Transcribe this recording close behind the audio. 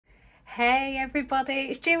Hey everybody,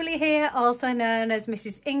 it's Julie here, also known as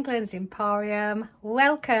Mrs. England's Emporium.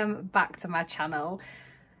 Welcome back to my channel.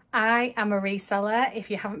 I am a reseller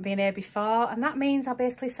if you haven't been here before, and that means I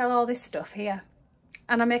basically sell all this stuff here.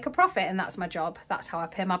 And I make a profit, and that's my job. That's how I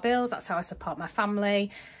pay my bills, that's how I support my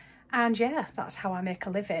family. And yeah, that's how I make a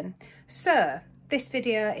living. So this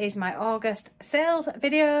video is my August sales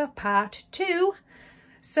video part 2.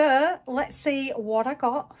 So let's see what I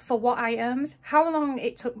got for what items, how long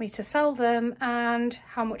it took me to sell them, and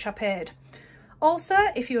how much I paid. Also,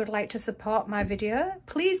 if you would like to support my video,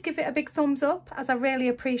 please give it a big thumbs up, as I really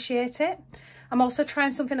appreciate it. I'm also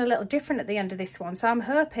trying something a little different at the end of this one, so I'm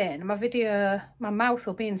hoping my mouth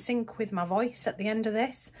will be in sync with my voice at the end of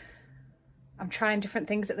this. I'm trying different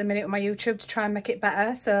things at the minute with my YouTube to try and make it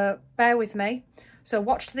better, so bear with me. So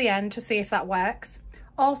watch to the end to see if that works.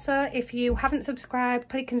 Also, if you haven't subscribed,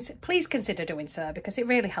 please consider doing so, because it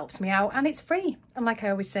really helps me out and it's free. And like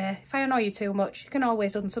I always say, if I annoy you too much, you can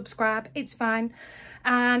always unsubscribe, it's fine.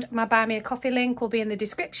 And my Buy Me a Coffee link will be in the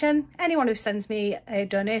description. Anyone who sends me a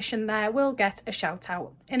donation there will get a shout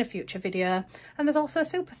out in a future video. And there's also a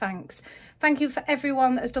super thanks. Thank you for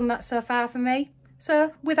everyone that has done that so far for me.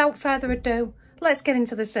 So without further ado, let's get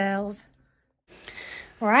into the sales.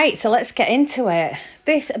 Right, so let's get into it.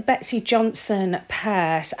 This Betsy Johnson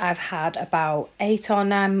purse I've had about 8 or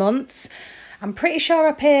 9 months. I'm pretty sure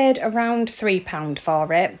I paid around £3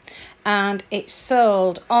 for it, and it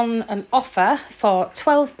sold on an offer for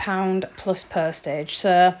 £12 plus postage.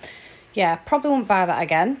 So yeah, probably won't buy that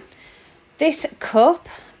again. This cup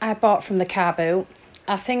I bought from the car boot.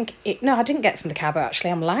 I didn't get it from the car boot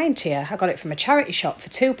actually, I'm lying to you. I got it from a charity shop for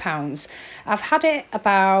 £2. I've had it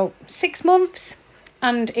about 6 months.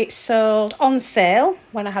 And it sold on sale,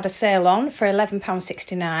 when I had a sale on, for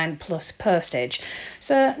 £11.69 plus postage.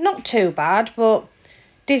 So not too bad, but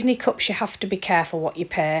Disney cups, you have to be careful what you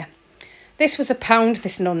pay. This was £1,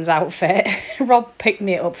 this nun's outfit. Rob picked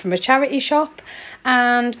me it up from a charity shop,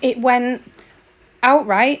 and it went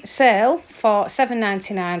outright sale for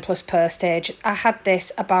 £7.99 plus postage. I had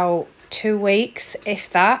this about 2 weeks, if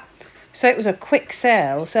that. So it was a quick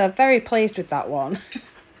sale, so very pleased with that one.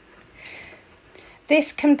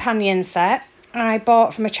 This companion set I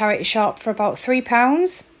bought from a charity shop for about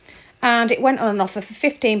 £3, and it went on an offer for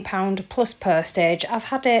 £15 plus postage. I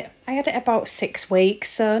had it about 6 weeks,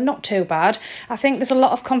 so not too bad. I think there's a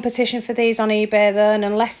lot of competition for these on eBay though, and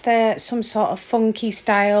unless they're some sort of funky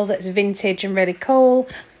style that's vintage and really cool,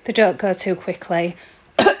 they don't go too quickly.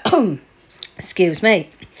 Excuse me.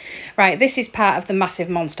 Right, this is part of the massive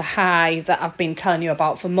monster high that I've been telling you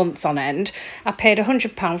about for months on end. I paid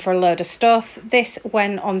 £100 for a load of stuff. This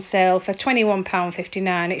went on sale for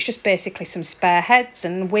 £21.59. It's just basically some spare heads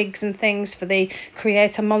and wigs and things for the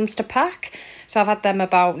Creator Monster pack. So I've had them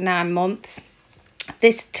about 9 months.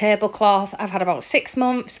 This tablecloth I've had about 6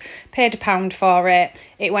 months, paid £1 for it.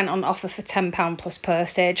 It went on offer for £10 plus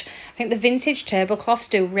postage. I think the vintage tablecloths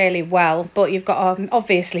do really well, but you've got to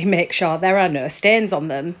obviously make sure there are no stains on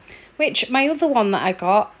them. Which my other one that I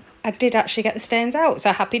got, I did actually get the stains out,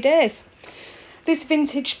 so happy days. This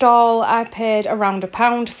vintage doll I paid around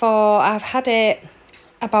 £1 for. I've had it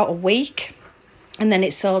about a week, and then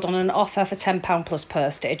it sold on an offer for £10 plus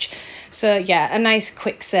postage. So yeah, a nice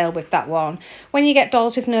quick sale with that one. When you get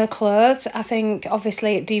dolls with no clothes, I think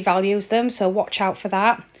obviously it devalues them, so watch out for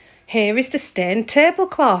that. Here is the stained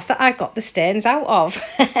tablecloth that I got the stains out of.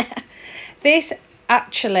 This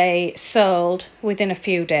actually sold within a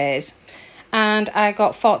few days, and I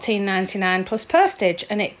got £14.99 plus postage,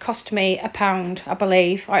 and it cost me £1, I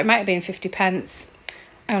believe, or it might have been 50p.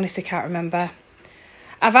 I honestly can't remember.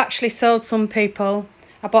 I've actually sold some people.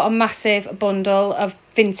 I bought a massive bundle of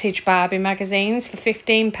vintage Barbie magazines for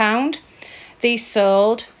 £15. These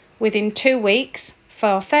sold within 2 weeks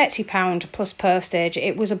for £30 plus postage.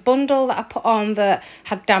 It was a bundle that I put on that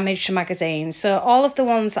had damaged magazines. So all of the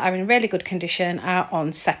ones that are in really good condition are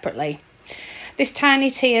on separately. This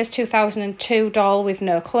Tiny Tears 2002 doll with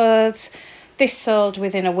no clothes. This sold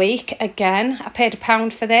within a week. Again, I paid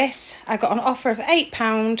 £1 for this. I got an offer of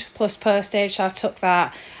 £8 plus postage, so I took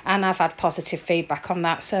that, and I've had positive feedback on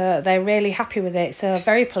that, so they're really happy with it, so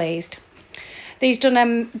very pleased. These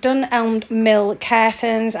Dunelm Mill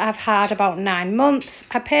curtains I've had about 9 months.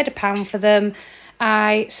 I paid £1 for them.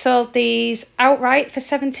 I sold these outright for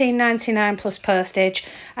 £17.99 plus postage.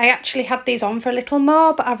 I actually had these on for a little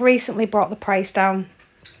more, but I've recently brought the price down.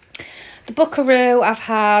 The Buckaroo I've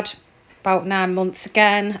had about 9 months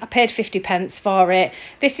again. I paid 50p for it.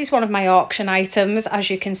 This is one of my auction items.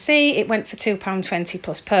 As you can see, it went for £2.20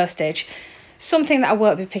 plus postage. something that I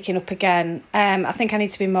won't be picking up again. I think I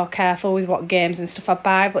need to be more careful with what games and stuff I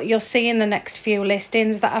buy, but you'll see in the next few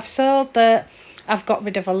listings that I've sold that I've got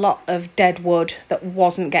rid of a lot of dead wood that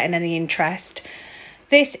wasn't getting any interest.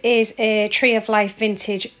 This is a Tree of Life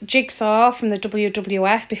vintage jigsaw from the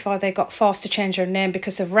WWF before they got forced to change their name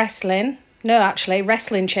because of wrestling. No, actually,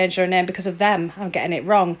 wrestling changed their name because of them. I'm getting it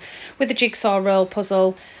wrong. With the jigsaw roll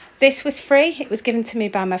puzzle. This was free. It was given to me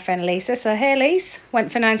by my friend Lisa. So, hey, Lisa,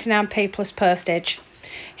 went for 99p plus postage.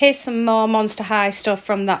 Here's some more Monster High stuff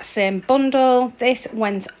from that same bundle. This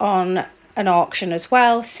went on an auction as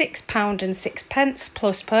well. £6.06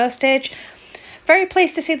 plus postage. Very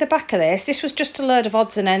pleased to see the back of this. This was just a load of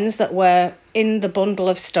odds and ends that were in the bundle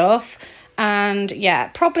of stuff. And yeah,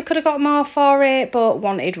 probably could have got more for it, but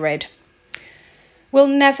wanted rid. We'll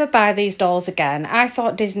never buy these dolls again. I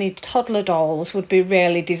thought Disney toddler dolls would be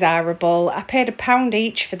really desirable. I paid £1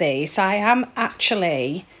 each for these. So I am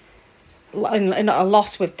actually not a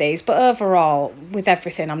loss with these, but overall, with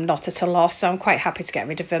everything, I'm not at a loss. So I'm quite happy to get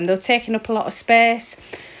rid of them. They're taking up a lot of space.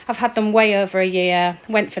 I've had them way over a year.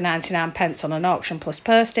 Went for 99p on an auction plus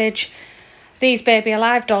postage. These Baby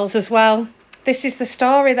Alive dolls as well. This is the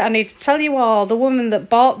story that I need to tell you all. The woman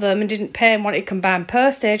that bought them and didn't pay and wanted combined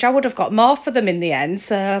postage, I would have got more for them in the end.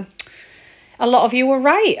 So a lot of you were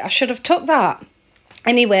right. I should have took that.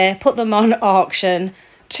 Anyway, put them on auction.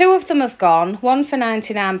 2 of them have gone. One for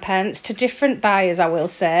 99p to different buyers, I will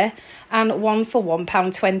say. And one for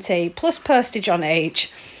 £1.20 plus postage on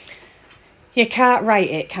each. You can't write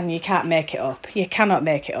it, can you? You can't make it up. You cannot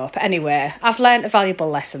make it up. Anyway, I've learnt a valuable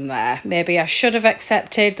lesson there. Maybe I should have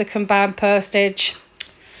accepted the combined postage.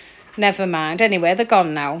 Never mind. Anyway, they're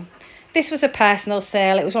gone now. This was a personal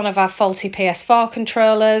sale. It was one of our faulty PS4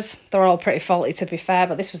 controllers. They're all pretty faulty, to be fair,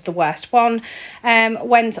 but this was the worst one.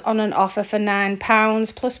 Went on an offer for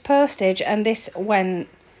 £9 plus postage, and this went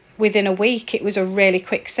within a week. It was a really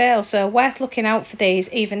quick sale, so worth looking out for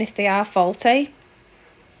these, even if they are faulty.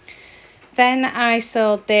 Then I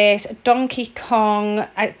sold this Donkey Kong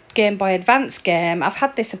Game Boy Advance game. I've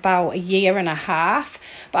had this about a year and a half,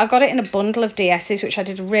 but I got it in a bundle of DSs, which I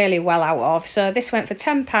did really well out of. So this went for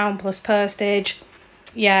 £10 plus postage.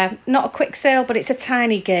 Yeah, not a quick sale, but it's a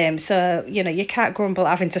tiny game. So, you know, you can't grumble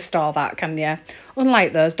at having to store that, can you?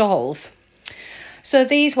 Unlike those dolls. So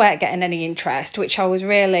these weren't getting any interest, which I was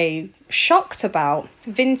really shocked about.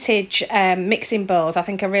 Vintage mixing bowls I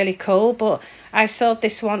think are really cool, but I sold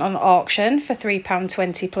this one on auction for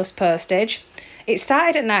 £3.20 plus postage. It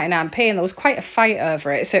started at 99p and there was quite a fight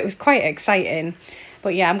over it, so it was quite exciting.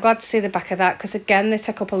 But yeah, I'm glad to see the back of that because, again, they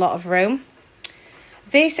took up a lot of room.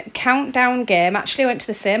 This countdown game actually went to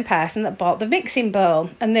the same person that bought the mixing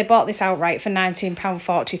bowl, and they bought this outright for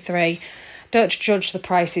 £19.43. Don't judge the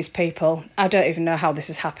prices, people. I don't even know how this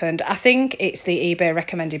has happened. I think it's the eBay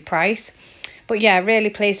recommended price. But yeah, really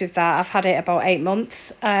pleased with that. I've had it about 8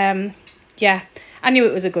 months. Yeah, I knew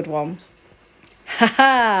it was a good one.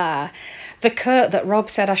 Haha! The coat that Rob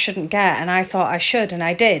said I shouldn't get, and I thought I should, and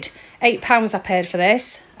I did. £8 I paid for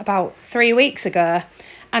this about 3 weeks ago.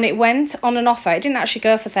 And it went on an offer. It didn't actually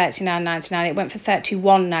go for $39.99. It went for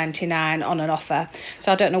 $31.99 on an offer.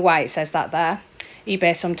 So I don't know why it says that there.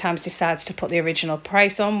 eBay sometimes decides to put the original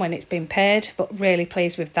price on when it's been paid, but really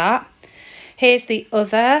pleased with that. Here's the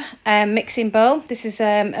other mixing bowl. This is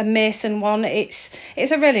a mason one. It's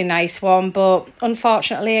a really nice one, but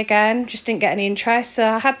unfortunately, again, just didn't get any interest. So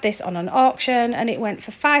I had this on an auction and it went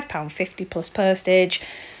for £5.50 plus postage.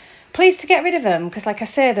 Pleased to get rid of them because, like I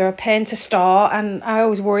say, they're a pain to store and I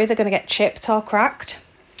always worry they're going to get chipped or cracked.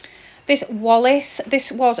 This Wallace,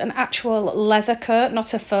 this was an actual leather coat,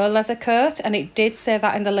 not a faux leather coat, and it did say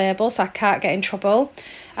that in the label, so I can't get in trouble.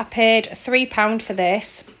 I paid £3 for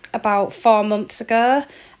this about 4 months ago,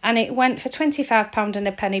 and it went for £25 and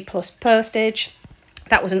a penny plus postage.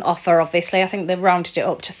 That was an offer, obviously. I think they rounded it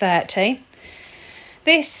up to 30.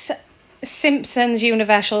 This Simpsons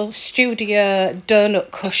Universal Studio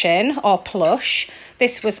donut cushion or plush.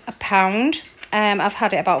 This was £1. I've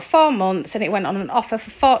had it about 4 months and it went on an offer for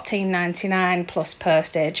 $14.99 plus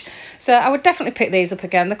postage. So I would definitely pick these up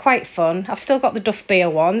again. They're quite fun. I've still got the Duff Beer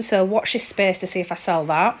one, so watch this space to see if I sell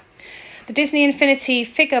that. The Disney Infinity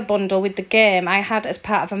figure bundle with the game I had as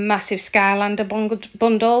part of a massive Skylander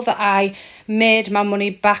bundle that I made my money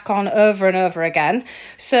back on over and over again.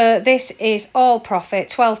 So this is all profit,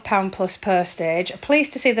 £12 plus postage.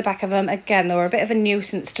 Pleased to see the back of them. Again, they were a bit of a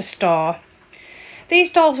nuisance to store.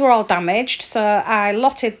 These dolls were all damaged, so I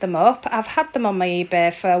lotted them up. I've had them on my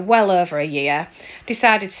eBay for well over a year.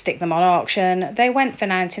 Decided to stick them on auction. They went for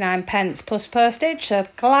 99p plus postage, so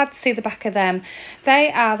glad to see the back of them. They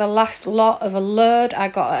are the last lot of a load I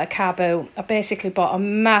got at a car boot. I basically bought a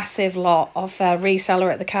massive lot of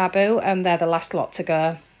reseller at the car boot, and they're the last lot to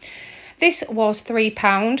go. This was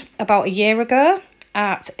 £3 about a year ago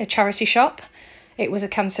at a charity shop. It was a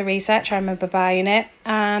cancer research, I remember buying it,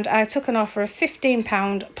 and I took an offer of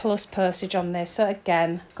 £15 plus postage on this, so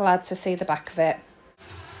again, glad to see the back of it.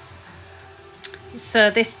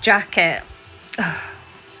 So this jacket,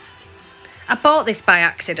 I bought this by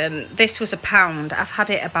accident. This was £1. I've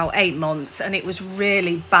had it about 8 months and it was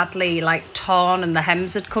really badly like torn and the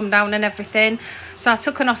hems had come down and everything. So I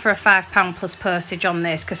took an offer of £5 plus postage on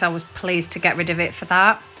this because I was pleased to get rid of it for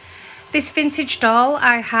that. This vintage doll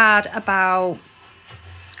I had about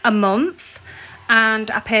a month and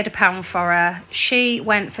I paid £1 for her. She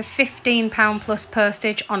went for £15 plus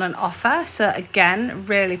postage on an offer, so again,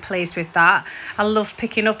 really pleased with that. I love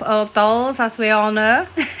picking up old dolls, as we all know.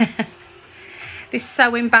 This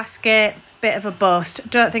sewing basket, bit of a bust.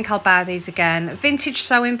 Don't think I'll buy these again. Vintage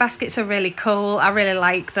sewing baskets are really cool. I really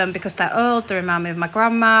like them because they're old, they remind me of my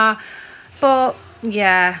grandma, but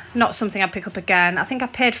yeah, not something I'd pick up again. I think I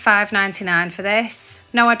paid £5.99 for this.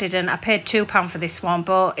 No, I didn't. I paid £2 for this one,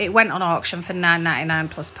 but it went on auction for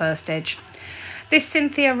 £9.99 plus postage. This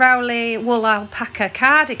Cynthia Rowley wool alpaca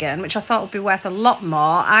cardigan, which I thought would be worth a lot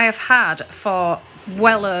more, I have had for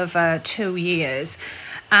well over 2 years.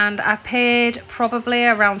 And I paid probably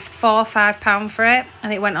around £4 or £5 for it,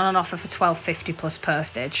 and it went on an offer for £12.50 plus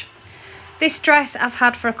postage. This dress I've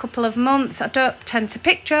had for a couple of months. I don't tend to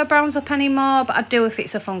pick Joe Browns up anymore, but I do if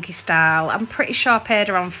it's a funky style. I'm pretty sure I paid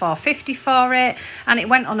around £4.50 for it, and it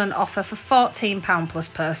went on an offer for £14 plus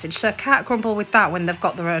postage, so I can't grumble with that when they've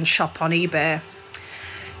got their own shop on eBay.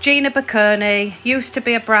 Gina Baconi used to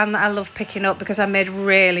be a brand that I love picking up because I made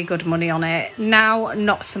really good money on it. Now,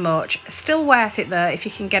 not so much. Still worth it though if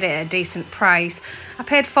you can get it at a decent price. I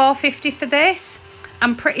paid £4.50 for this,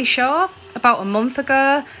 I'm pretty sure, about a month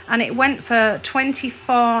ago, and it went for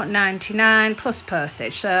 £24.99 plus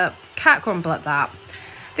postage, so can't grumble at that.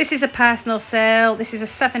 This is a personal sale. This is a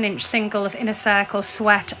 7-inch single of Inner Circle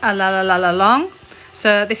Sweat a la la la la long.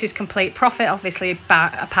 So this is complete profit, obviously,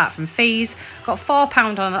 apart from fees. Got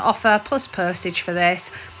 £4 on an offer plus postage for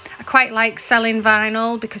this. I quite like selling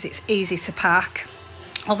vinyl because it's easy to pack,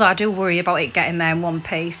 although I do worry about it getting there in one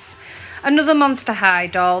piece. Another Monster High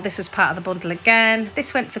doll. This was part of the bundle again.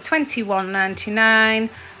 This went for £21.99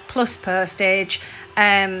 plus postage.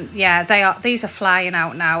 Yeah, these are flying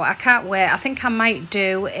out now. I can't wait. I think I might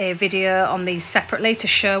do a video on these separately to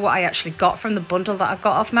show what I actually got from the bundle that I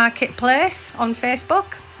got off Marketplace on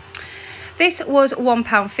Facebook. This was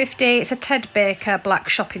 £1.50. It's a Ted Baker black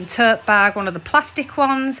shopping tote bag, one of the plastic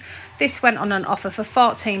ones. This went on an offer for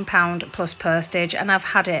 £14 plus postage, and I've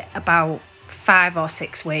had it about 5 or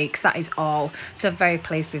 6 weeks, that is all, so very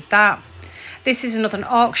pleased with that. This is another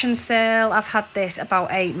auction sale. I've had this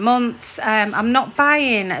about 8 months. I'm not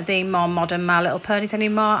buying the more modern My Little Ponies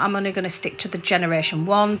anymore. I'm only going to stick to the Generation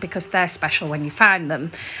 1 because they're special when you find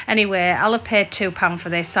them. Anyway, I'll have paid £2 for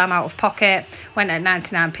this, so I'm out of pocket. Went at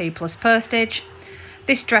 99p plus postage.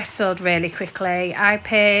 This dress sold really quickly. I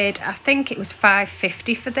paid, I think it was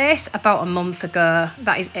 £5.50 for this about a month ago.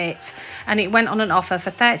 That is it. And it went on an offer for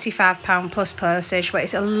 £35 plus postage, but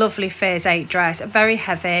it's a lovely phase 8 dress. Very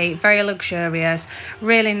heavy, very luxurious,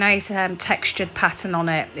 really nice textured pattern on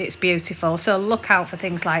it. It's beautiful. So look out for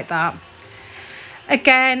things like that.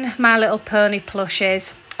 Again, My Little Pony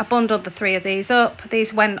plushes. I bundled the 3 of these up.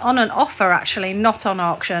 These went on an offer, actually, not on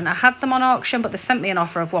auction. I had them on auction, but they sent me an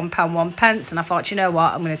offer of £1.1, and I thought, you know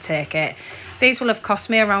what, I'm going to take it. These will have cost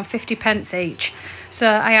me around 50p each. So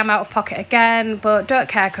I am out of pocket again, but don't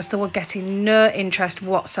care because they were getting no interest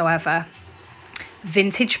whatsoever.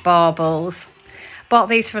 Vintage baubles. Bought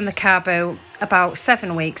these from the car boot about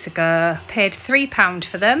 7 weeks ago. Paid £3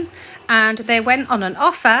 for them, and they went on an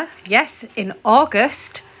offer, yes, in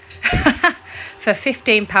August, for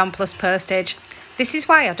 £15 plus postage. This is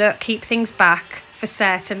why I don't keep things back for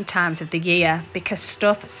certain times of the year, because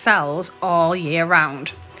stuff sells all year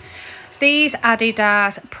round. These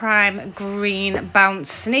Adidas Prime Green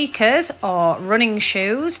Bounce sneakers or running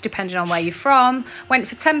shoes, depending on where you're from, went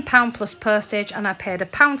for £10 plus postage, and I paid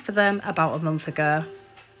 £1 for them about a month ago.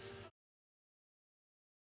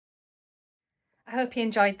 I hope you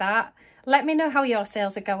enjoyed that. Let me know how your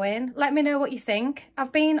sales are going. Let me know what you think.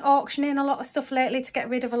 I've been auctioning a lot of stuff lately to get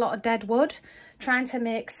rid of a lot of dead wood. trying to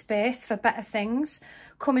make space for better things.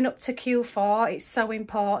 Coming up to Q4, it's so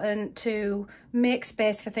important to make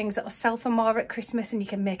space for things that'll sell for more at Christmas and you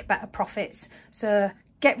can make better profits. So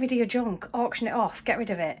get rid of your junk, auction it off, get rid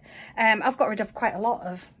of it. I've got rid of quite a lot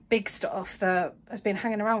of big stuff that has been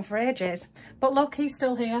hanging around for ages. But look, he's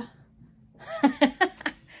still here. I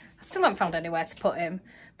still haven't found anywhere to put him,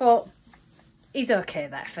 but he's okay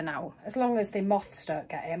there for now. As long as the moths don't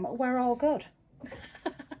get him, we're all good.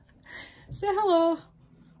 Say hello.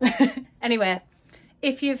 Anyway,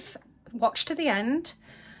 if you've watched to the end,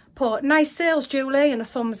 put nice sales, Julie, and a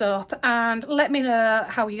thumbs up, and let me know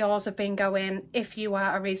how yours have been going if you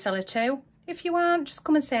are a reseller too. If you aren't, just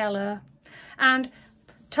come and say hello. And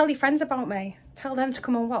tell your friends about me. Tell them to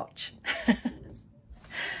come and watch.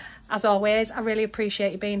 As always, I really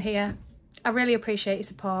appreciate you being here. I really appreciate your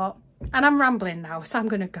support. And I'm rambling now, so I'm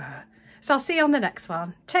going to go. So I'll see you on the next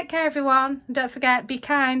one. Take care, everyone. And don't forget, be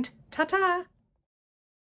kind. Ta-ta.